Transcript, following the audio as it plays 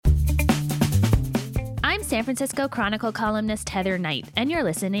I'm San Francisco Chronicle columnist Heather Knight, and you're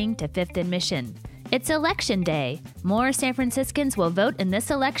listening to Fifth and Mission. It's Election Day. More San Franciscans will vote in this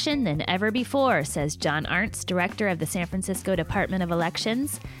election than ever before, says John Arntz, director of the San Francisco Department of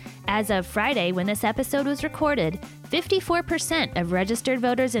Elections. As of Friday, when this episode was recorded, 54% of registered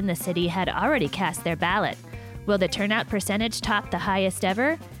voters in the city had already cast their ballot. Will the turnout percentage top the highest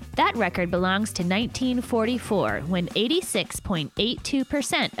ever? That record belongs to 1944, when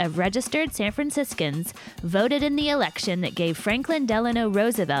 86.82% of registered San Franciscans voted in the election that gave Franklin Delano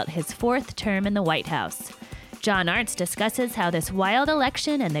Roosevelt his fourth term in the White House. John Arntz discusses how this wild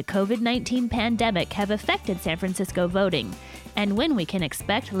election and the COVID-19 pandemic have affected San Francisco voting, and when we can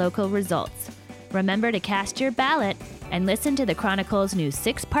expect local results. Remember to cast your ballot and listen to the Chronicle's new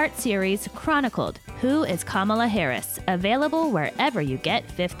 6-part series, Chronicled: Who is Kamala Harris? Available wherever you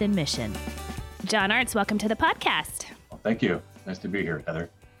get Fifth and Mission. John Arntz, welcome to the podcast. Well, thank you. Nice to be here, Heather.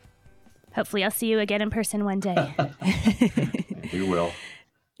 Hopefully I'll see you again in person one day. You will.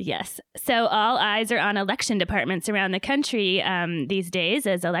 Yes. So all eyes are on election departments around the country these days,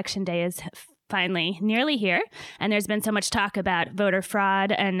 as Election Day is finally nearly here. And there's been so much talk about voter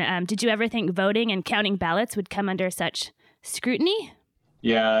fraud. And did you ever think voting and counting ballots would come under such scrutiny?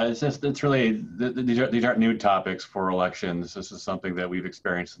 Yeah, it's really, these aren't new topics for elections. This is something that we've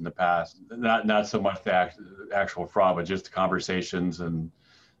experienced in the past. Not so much the actual fraud, but just conversations and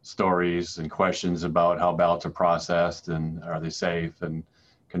stories and questions about how ballots are processed and are they safe and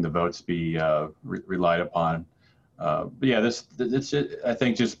can the votes be relied upon. But yeah, it's I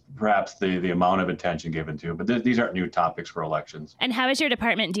think just perhaps the amount of attention given to it, but these aren't new topics for elections. And how is your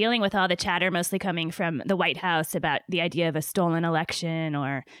department dealing with all the chatter mostly coming from the White House about the idea of a stolen election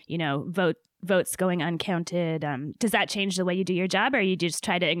or, votes going uncounted? Does that change the way you do your job, or you just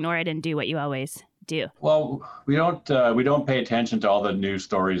try to ignore it and do what you always do? Well, we don't pay attention to all the news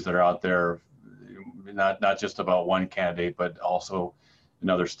stories that are out there, not just about one candidate, but also in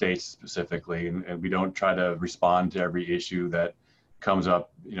other states specifically, and we don't try to respond to every issue that comes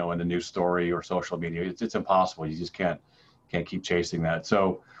up, in the news story or social media. It's impossible. You just can't keep chasing that.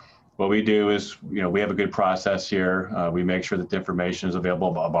 So what we do is, we have a good process here. We make sure that the information is available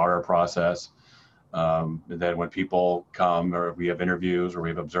about our process. And then when people come, or we have interviews or we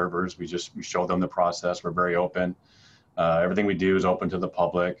have observers, we show them the process. We're very open. Everything we do is open to the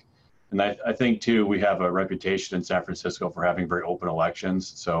public. And I think, too, we have a reputation in San Francisco for having very open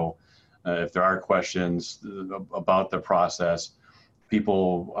elections. So if there are questions about the process,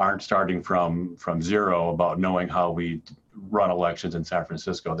 people aren't starting from zero about knowing how we run elections in San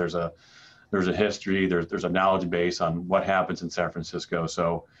Francisco. There's a history, there's a knowledge base on what happens in San Francisco.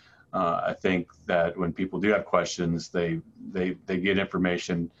 So I think that when people do have questions, they get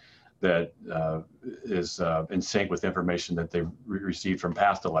information that is in sync with information that they've received from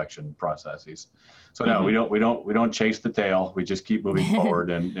past election processes. So no, we don't chase the tail. We just keep moving forward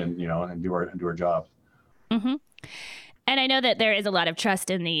and do our job. Mm-hmm. And I know that there is a lot of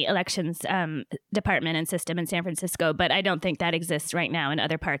trust in the elections department and system in San Francisco, but I don't think that exists right now in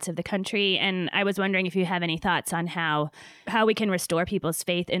other parts of the country. And I was wondering if you have any thoughts on how we can restore people's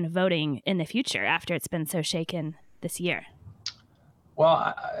faith in voting in the future after it's been so shaken this year.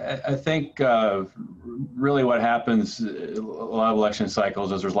 Well, I think really what happens a lot of election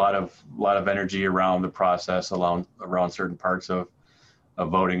cycles is there's a lot of energy around the process, around certain parts of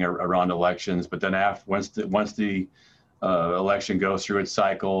voting around elections. But then once the election goes through its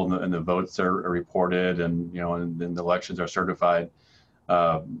cycle and the votes are reported and and the elections are certified,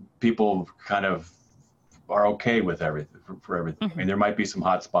 people kind of are okay with everything for everything. Mm-hmm. I mean, there might be some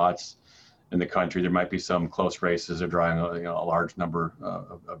hot spots in the country. There might be some close races that are drawing a large number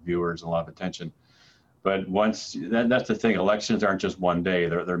of viewers and a lot of attention. But that's the thing, elections aren't just one day.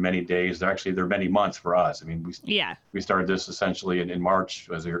 They're many days. They're many months for us. I mean, we started this essentially in March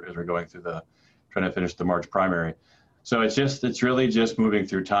as we're going through trying to finish the March primary. So it's really just moving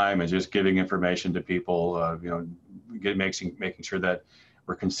through time and just giving information to people, making sure that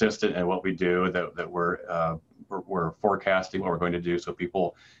we're consistent in what we do, that we're forecasting what we're going to do, so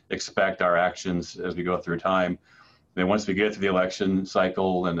people expect our actions as we go through time. Then once we get through the election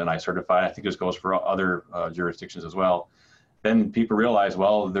cycle, and then I certify, I think this goes for other jurisdictions as well, then people realize,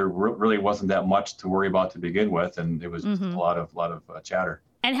 well, there really wasn't that much to worry about to begin with, and it was just a lot of chatter.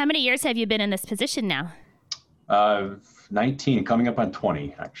 And how many years have you been in this position now? 19, coming up on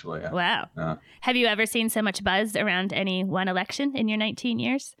 20, actually. Wow. Have you ever seen so much buzz around any one election in your 19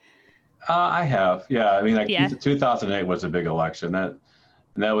 years? I have, yeah. I mean, 2008 was a big election.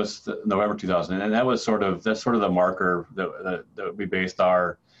 That was November 2000, and that's sort of the marker that we based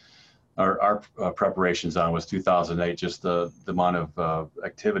our preparations on, was 2008. Just the amount of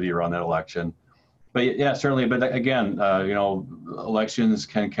activity around that election, But yeah, certainly. But again, elections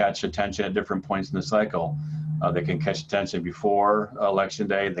can catch attention at different points in the cycle. They can catch attention before election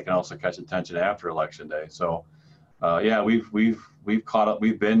day. They can also catch attention after election day. So, yeah, we've caught up.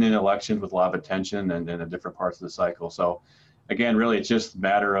 We've been in elections with a lot of attention and in different parts of the cycle. So, again, really, it's just a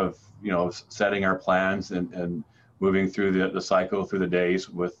matter of setting our plans and moving through the cycle through the days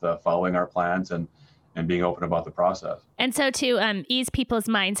with following our plans and being open about the process. And so to ease people's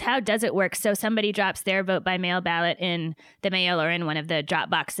minds, how does it work? So somebody drops their vote by mail ballot in the mail or in one of the drop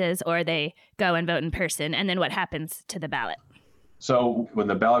boxes, or they go and vote in person. And then what happens to the ballot? So when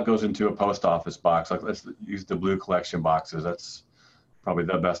the ballot goes into a post office box, like let's use the blue collection boxes, that's probably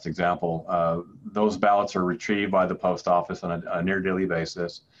the best example. Those ballots are retrieved by the post office on a near daily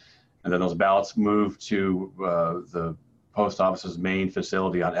basis. And then those ballots move to the post office's main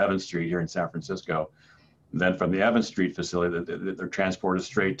facility on Evans Street here in San Francisco. Then from the Evans Street facility, they're transported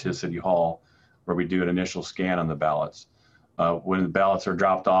straight to City Hall, where we do an initial scan on the ballots. When the ballots are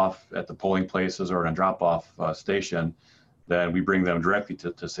dropped off at the polling places or in a drop-off station, then we bring them directly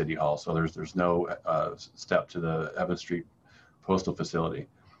to City Hall. So there's no step to the Evans Street postal facility.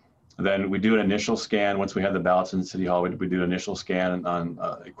 And then we do an initial scan. Once we have the ballots in City Hall, we do an initial scan on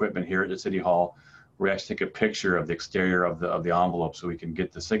equipment here at the City Hall. We actually take a picture of the exterior of the envelope so we can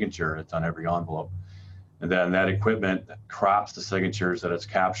get the signature that's on every envelope. And then that equipment crops the signatures that it's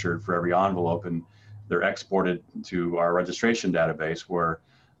captured for every envelope, and they're exported to our registration database where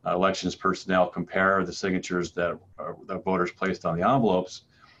elections personnel compare the signatures that the voters placed on the envelopes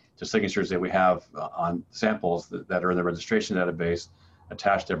to signatures that we have on samples that are in the registration database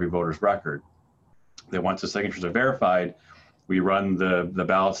attached to every voter's record. Then once the signatures are verified, we run the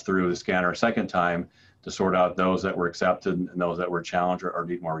ballots through the scanner a second time to sort out those that were accepted and those that were challenged or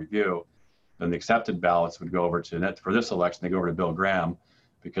need more review. Then the accepted ballots would go over for this election, they go over to Bill Graham.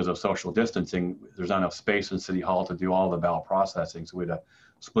 Because of social distancing, there's not enough space in City Hall to do all the ballot processing, so we had to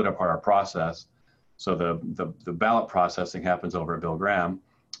split up our process. So the ballot processing happens over at Bill Graham,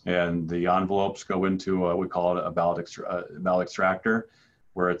 and the envelopes go into we call it a ballot extractor,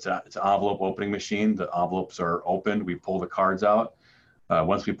 where it's an envelope opening machine. The envelopes are opened, we pull the cards out.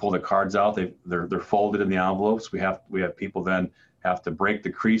 Once we pull the cards out, they're folded in the envelopes. We have people then have to break the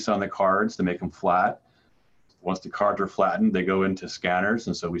crease on the cards to make them flat. Once the cards are flattened, they go into scanners,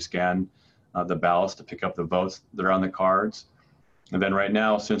 and so we scan the ballots to pick up the votes that are on the cards. And then right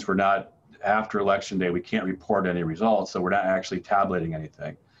now, since we're not after election day, we can't report any results, so we're not actually tabulating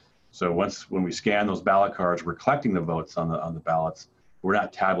anything. So when we scan those ballot cards, we're collecting the votes on the ballots. We're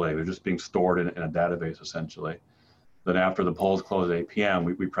not tabulating; they're just being stored in a database essentially. Then after the polls close at 8 p.m.,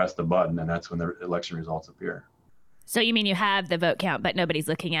 we press the button, and that's when the election results appear. So you mean you have the vote count, but nobody's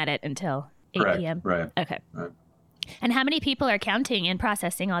looking at it until 8 Correct. p.m.? Right. Okay. Right. And how many people are counting and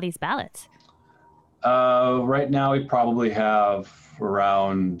processing all these ballots? Right now, we probably have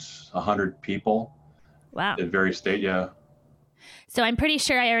around 100 people. Wow. In various states, yeah. So I'm pretty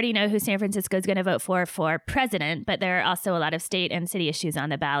sure I already know who San Francisco is going to vote for president, but there are also a lot of state and city issues on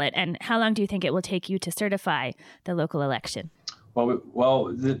the ballot. And how long do you think it will take you to certify the local election?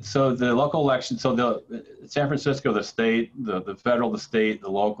 So the local election, so the San Francisco, the state, the federal, the state,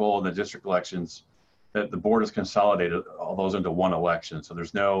 the local, and the district elections, the board has consolidated all those into one election. So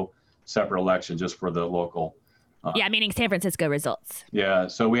there's no separate election just for the local. Yeah, meaning San Francisco results. Yeah,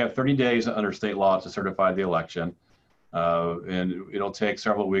 so we have 30 days under state law to certify the election. And it'll take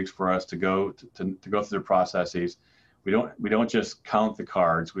several weeks for us to go through the processes. We don't just count the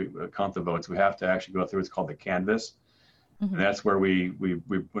cards, we count the votes. We have to actually go through what's called the canvass. Mm-hmm. And that's where we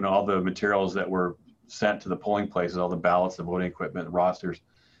when all the materials that were sent to the polling places, all the ballots, the voting equipment, the rosters,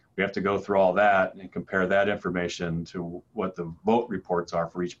 we have to go through all that and compare that information to what the vote reports are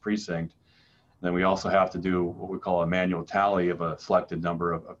for each precinct. Then we also have to do what we call a manual tally of a selected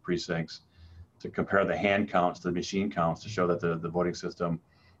number of precincts to compare the hand counts to the machine counts to show that the voting system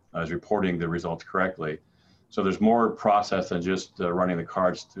is reporting the results correctly. So there's more process than just running the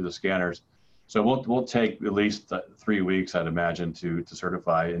cards through the scanners. So we'll take at least 3 weeks, I'd imagine, to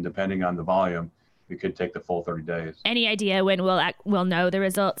certify, and depending on the volume, it could take the full 30 days. Any idea when we'll know the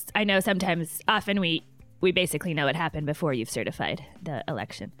results? I know often we basically know what happened before you've certified the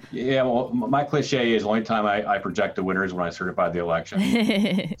election. Yeah, well, my cliche is the only time I project the winners when I certify the election.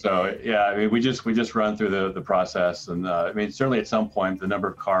 So yeah, I mean, we just run through the process, and I mean, certainly at some point the number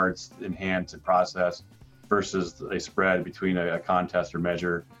of cards in hand to process versus a spread between a contest or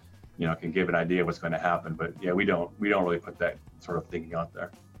measure, can give an idea of what's going to happen. But yeah, we don't really put that sort of thinking out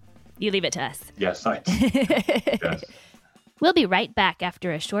there. You leave it to us. Yes, I do. Yes. We'll be right back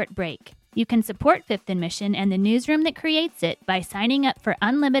after a short break. You can support Fifth and Mission and the newsroom that creates it by signing up for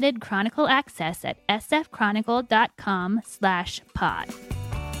unlimited Chronicle access at sfchronicle.com/pod.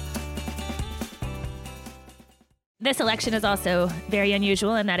 This election is also very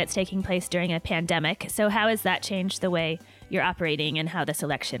unusual in that it's taking place during a pandemic. So how has that changed the way you're operating and how this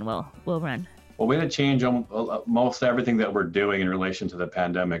election will run? Well, we had to change most everything that we're doing in relation to the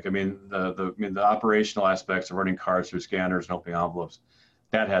pandemic. I mean, the operational aspects of running cards through scanners and opening envelopes,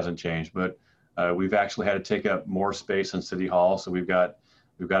 that hasn't changed. But we've actually had to take up more space in City Hall. So we've got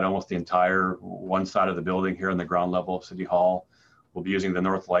almost the entire one side of the building here in the ground level of City Hall. We'll be using the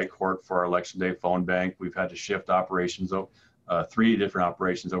North Light Court for our Election Day phone bank. We've had to shift operations, 3 different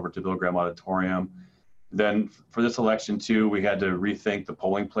operations over to Bill Graham Auditorium. Then for this election too, we had to rethink the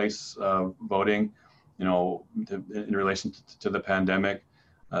polling place voting, in relation to the pandemic.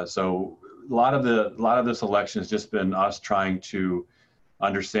 So a lot of this election has just been us trying to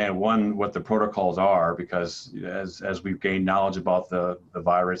understand, one, what the protocols are, because as we've gained knowledge about the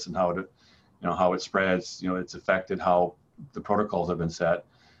virus and how it spreads, it's affected how the protocols have been set.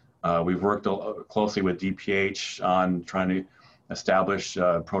 We've worked closely with DPH on trying to establish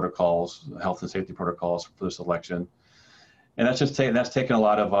protocols, health and safety protocols for this election. And that's taken a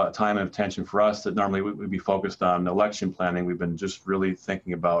lot of time and attention for us that normally we'd be focused on election planning. We've been just really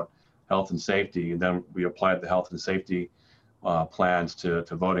thinking about health and safety, and then we applied the health and safety plans to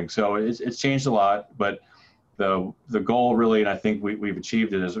voting. So it's changed a lot, but the goal really, and I think we've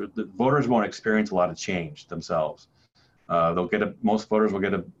achieved it, is the voters won't experience a lot of change themselves. Most voters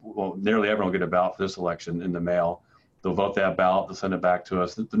nearly everyone will get a ballot for this election in the mail. They'll vote that ballot, they'll send it back to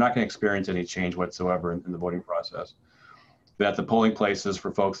us. They're not going to experience any change whatsoever in the voting process. Then at the polling places,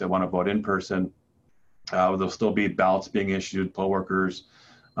 for folks that want to vote in person, there'll still be ballots being issued, poll workers,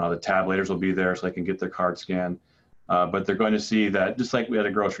 the tablators will be there so they can get their card scanned. But they're going to see that, just like we had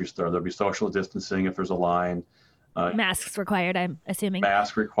a grocery store, there'll be social distancing if there's a line. Masks required, I'm assuming.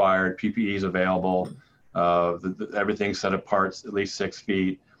 Masks required, PPEs available. Everything's set apart at least 6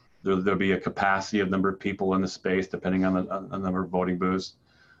 feet. There'll be a capacity of number of people in the space depending on the number of voting booths.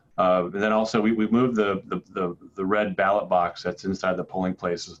 And then also we've moved the red ballot box that's inside the polling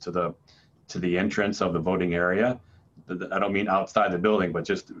places to the entrance of the voting area. I don't mean outside the building, but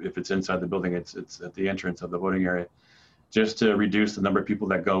just if it's inside the building, it's at the entrance of the voting area, just to reduce the number of people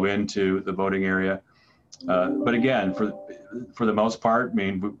that go into the voting area. But again, for the most part, I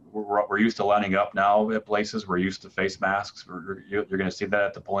mean, we're used to lining up now at places. We're used to face masks. You're going to see that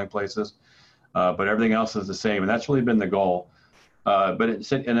at the polling places. But everything else is the same, and that's really been the goal.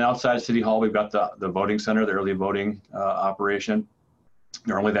 And outside City Hall, we've got the voting center, the early voting operation.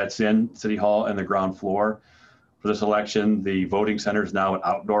 Normally that's in City Hall and the ground floor. For this election, the voting center is now an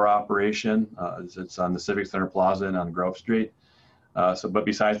outdoor operation. It's on the Civic Center Plaza and on Grove Street. But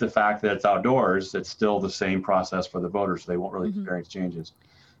besides the fact that it's outdoors, it's still the same process for the voters, so they won't really experience changes.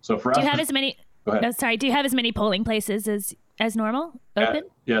 So for us, do you have as many? Go ahead. Do you have as many polling places as normal open?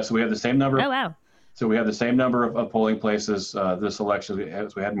 Yeah. So we have the same number. Oh wow. So we have the same number of polling places this election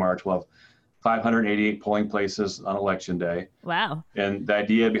as we had in March. We'll have 588 polling places on Election Day. Wow. And the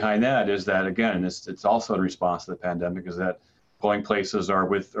idea behind that is that, again, it's also in response to the pandemic, is that polling places are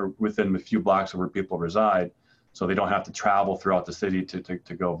within a few blocks of where people reside, so they don't have to travel throughout the city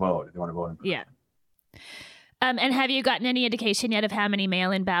to go vote if they want to vote in person. Yeah. And have you gotten any indication yet of how many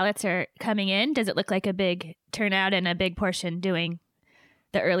mail-in ballots are coming in? Does it look like a big turnout and a big portion doing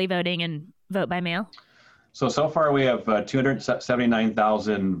the early voting and vote by mail? So far we have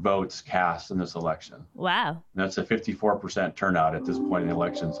 279,000 votes cast in this election. Wow. And that's a 54% turnout at this point in the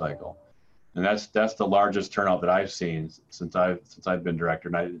election cycle. And that's the largest turnout that I've seen since I've been director.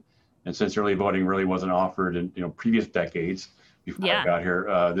 And since early voting really wasn't offered in previous decades before I got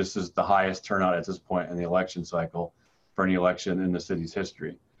here, this is the highest turnout at this point in the election cycle for any election in the city's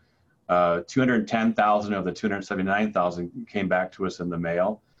history. 210,000 of the 279,000 came back to us in the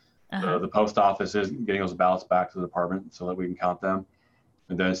mail. The post office is getting those ballots back to the department so that we can count them.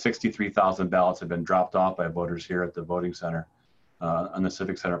 And then 63,000 ballots have been dropped off by voters here at the voting center on the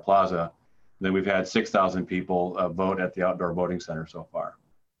Civic Center Plaza. And then we've had 6,000 people vote at the outdoor voting center so far.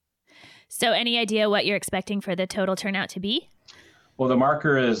 So any idea what you're expecting for the total turnout to be? Well, the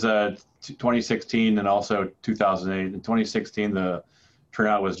marker is 2016 and also 2008. In 2016, the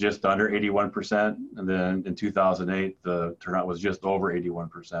turnout was just under 81%. And then in 2008, the turnout was just over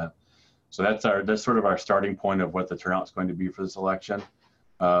 81%. So that's sort of our starting point of what the turnout is going to be for this election.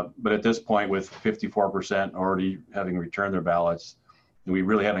 But at this point, with 54% already having returned their ballots, and we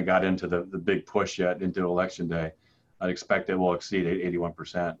really haven't got into the big push yet into Election Day, I'd expect it will exceed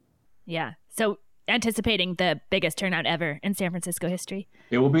 81%. Yeah. So anticipating the biggest turnout ever in San Francisco history.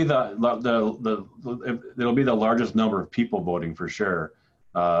 It will be it'll be the largest number of people voting for sure.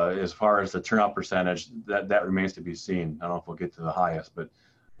 As far as the turnout percentage, that remains to be seen. I don't know if we'll get to the highest, but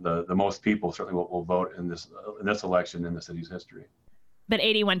the most people certainly will vote in this election in the city's history. But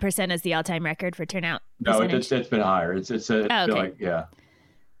 81% is the all-time record for turnout. No, it's been higher. It's okay. like, yeah.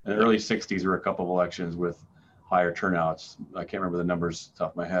 In the early 60s, there were a couple of elections with higher turnouts. I can't remember the numbers off the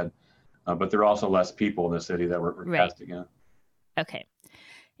top of my head. But there are also less people in the city that were casting in. Okay.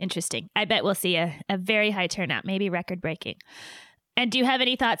 Interesting. I bet we'll see a very high turnout, maybe record-breaking. And do you have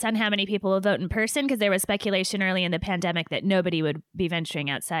any thoughts on how many people will vote in person? Because there was speculation early in the pandemic that nobody would be venturing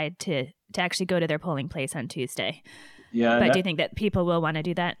outside to actually go to their polling place on Tuesday. Yeah, but do you think that people will want to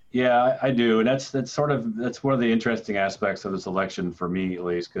do that? Yeah, I do, and that's one of the interesting aspects of this election for me, at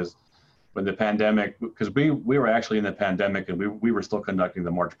least, because when the pandemic, because we were actually in the pandemic and we were still conducting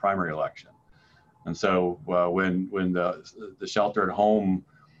the March primary election, and so when the shelter at home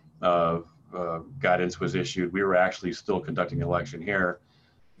guidance was issued, we were actually still conducting the election here.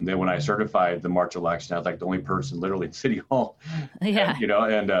 And then when I certified the March election, I was like the only person literally in City Hall. Yeah.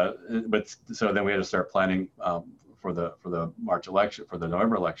 But so then we had to start planning for the March election, for the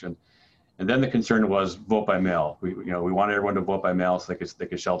November election. And then the concern was vote by mail. We wanted everyone to vote by mail so they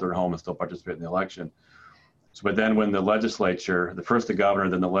could shelter at home and still participate in the election. So, but then when the legislature, first the governor,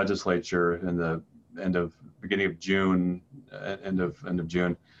 then the legislature in the beginning of June, end of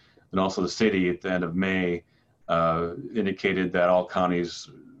June, and also the city at the end of May indicated that all counties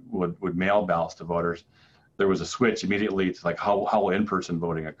would mail ballots to voters, there was a switch immediately to like how will in-person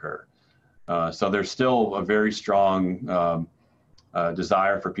voting occur. So there's still a very strong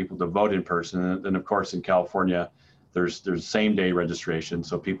desire for people to vote in person. And then of course in California, there's same day registration.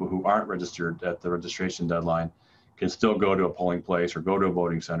 So people who aren't registered at the registration deadline can still go to a polling place or go to a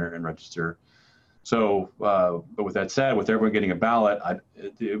voting center and register. So, but with that said, with everyone getting a ballot,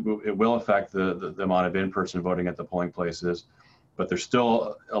 it will affect the amount of in-person voting at the polling places. But there's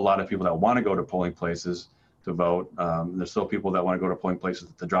still a lot of people that want to go to polling places to vote. There's still people that want to go to polling places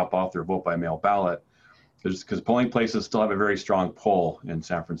to drop off their vote by mail ballot. Because polling places still have a very strong pull in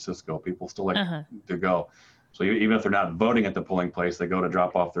San Francisco. People still like to go. So even if they're not voting at the polling place, they go to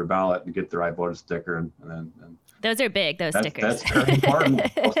drop off their ballot and get their I voted sticker. And those are big, those stickers. That's very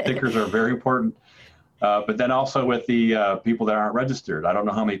important. Those stickers are very important. But then also with the people that aren't registered, I don't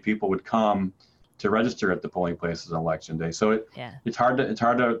know how many people would come to register at the polling places on election day. So it's hard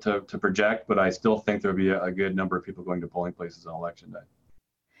to project, but I still think there'll be a good number of people going to polling places on election day.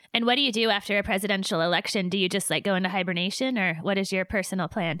 And what do you do after a presidential election? Do you just like go into hibernation, or what is your personal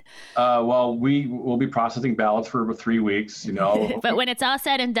plan? Well, we will be processing ballots for 3 weeks, But when it's all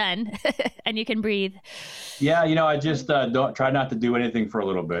said and done and you can breathe. Yeah, I just don't try not to do anything for a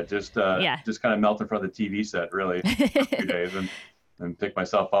little bit. Just kind of melt in front of the TV set really for a few days and pick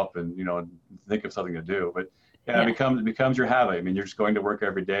myself up and, think of something to do. But it becomes your habit. I mean, you're just going to work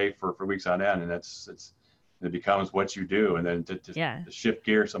every day for weeks on end, and it becomes what you do. And then to shift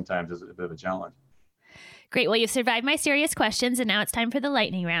gear sometimes is a bit of a challenge. Great. Well, you've survived my serious questions, and now it's time for the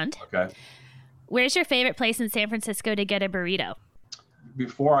lightning round. Okay. Where's your favorite place in San Francisco to get a burrito?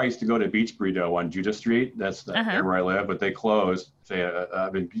 Before I used to go to Beach Burrito on Judah Street. That's where I live, but they closed.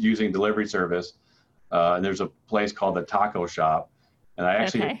 I've been using delivery service. And there's a place called the Taco Shop. And I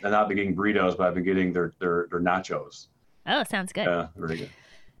actually am not been getting burritos, but I've been getting their nachos. Oh, sounds good. Yeah, really good.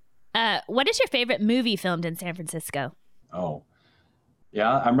 What is your favorite movie filmed in San Francisco? Oh,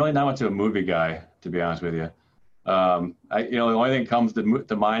 yeah, I'm really not much of a movie guy, to be honest with you. The only thing that comes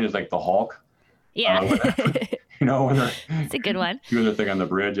to mind is like the Hulk. Yeah. It's a good one. Doing the thing on the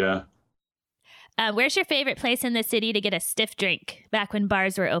bridge, yeah. Where's your favorite place in the city to get a stiff drink back when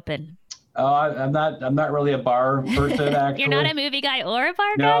bars were open? Oh, I'm not really a bar person, actually. You're not a movie guy or a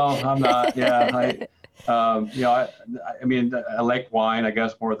bar guy? No, I'm not. Yeah. I mean, I like wine, I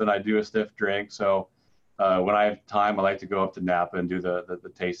guess, more than I do a stiff drink. So when I have time, I like to go up to Napa and do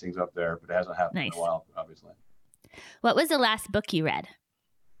the tastings up there, but it hasn't happened in a while, obviously. What was the last book you read?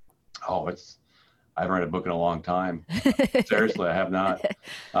 Oh, I haven't read a book in a long time. Seriously, I have not.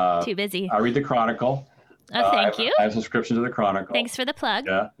 Too busy. I read the Chronicle. Oh, thank you. I have a subscription to the Chronicle. Thanks for the plug.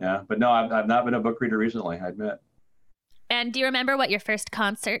 Yeah. But no, I've not been a book reader recently, I admit. And do you remember what your first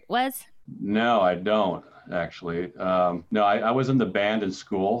concert was? No, I don't, actually. No, I was in the band in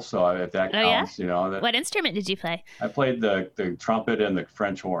school, so if that counts, What instrument did you play? I played the trumpet and the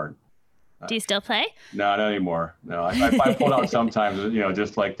French horn. Do you still play? No, not anymore. No, I pulled out sometimes,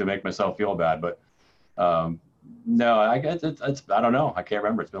 just like to make myself feel bad. But no, I guess I don't know. I can't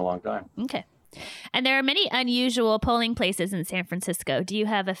remember. It's been a long time. Okay. And there are many unusual polling places in San Francisco. Do you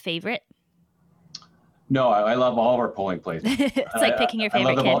have a favorite? No, I love all of our polling places. It's like picking your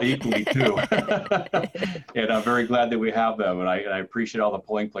favorite I love them kid. all equally too. And I'm very glad that we have them. And I appreciate all the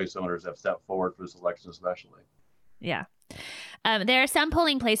polling place owners that have stepped forward for this election, especially. Yeah. There are some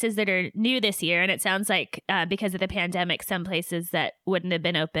polling places that are new this year, and it sounds like because of the pandemic, some places that wouldn't have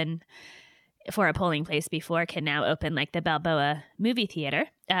been open for a polling place before can now open, like the Balboa movie theater,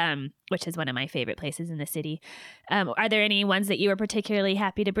 which is one of my favorite places in the city. Are there any ones that you were particularly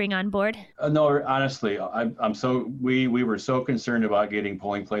happy to bring on board? No, honestly, we were so concerned about getting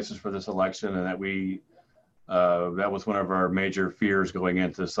polling places for this election, and that was one of our major fears going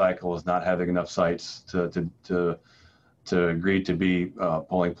into the cycle, is not having enough sites to agree to be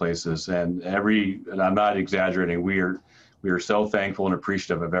polling places. And I'm not exaggerating, we are so thankful and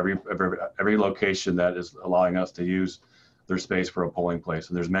appreciative of every location that is allowing us to use their space for a polling place.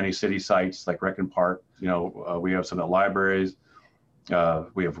 And there's many city sites like Rec and Park. We have some at libraries.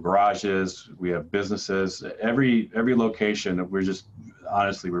 We have garages. We have businesses. Every location.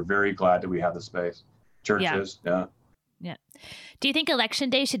 We're very glad that we have the space. Churches. Yeah. Do you think Election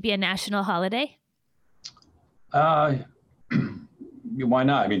Day should be a national holiday? Why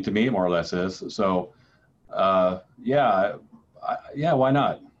not? I mean, to me, it more or less is. So. Yeah, why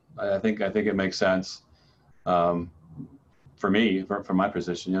not? I think it makes sense for me, from my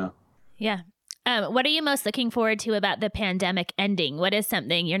position. Yeah. Yeah. What are you most looking forward to about the pandemic ending? What is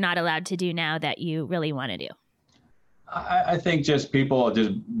something you're not allowed to do now that you really want to do? I think just people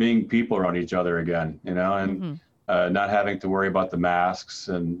just being people around each other again, and not having to worry about the masks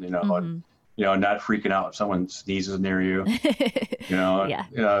and, not freaking out if someone sneezes near you, Yeah.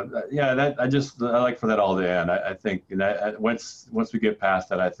 I like for that all to end. I think once we get past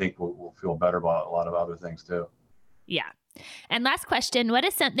that, I think we'll feel better about a lot of other things too. Yeah. And last question, what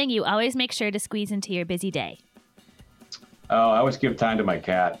is something you always make sure to squeeze into your busy day? Oh, I always give time to my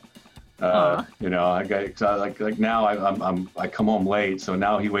cat. I come home late, so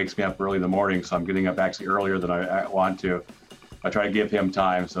now he wakes me up early in the morning, so I'm getting up actually earlier than I want to. I try to give him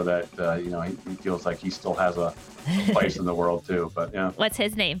time so that he feels like he still has a place in the world too. But yeah. What's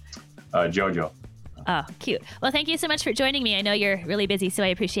his name? Jojo. Oh, cute. Well, thank you so much for joining me. I know you're really busy, so I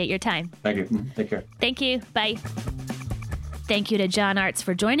appreciate your time. Thank you. Take care. Thank you. Bye. Thank you to John Arts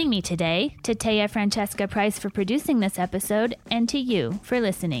for joining me today, to Taya Francesca Price for producing this episode, and to you for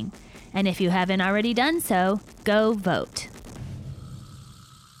listening. And if you haven't already done so, go vote.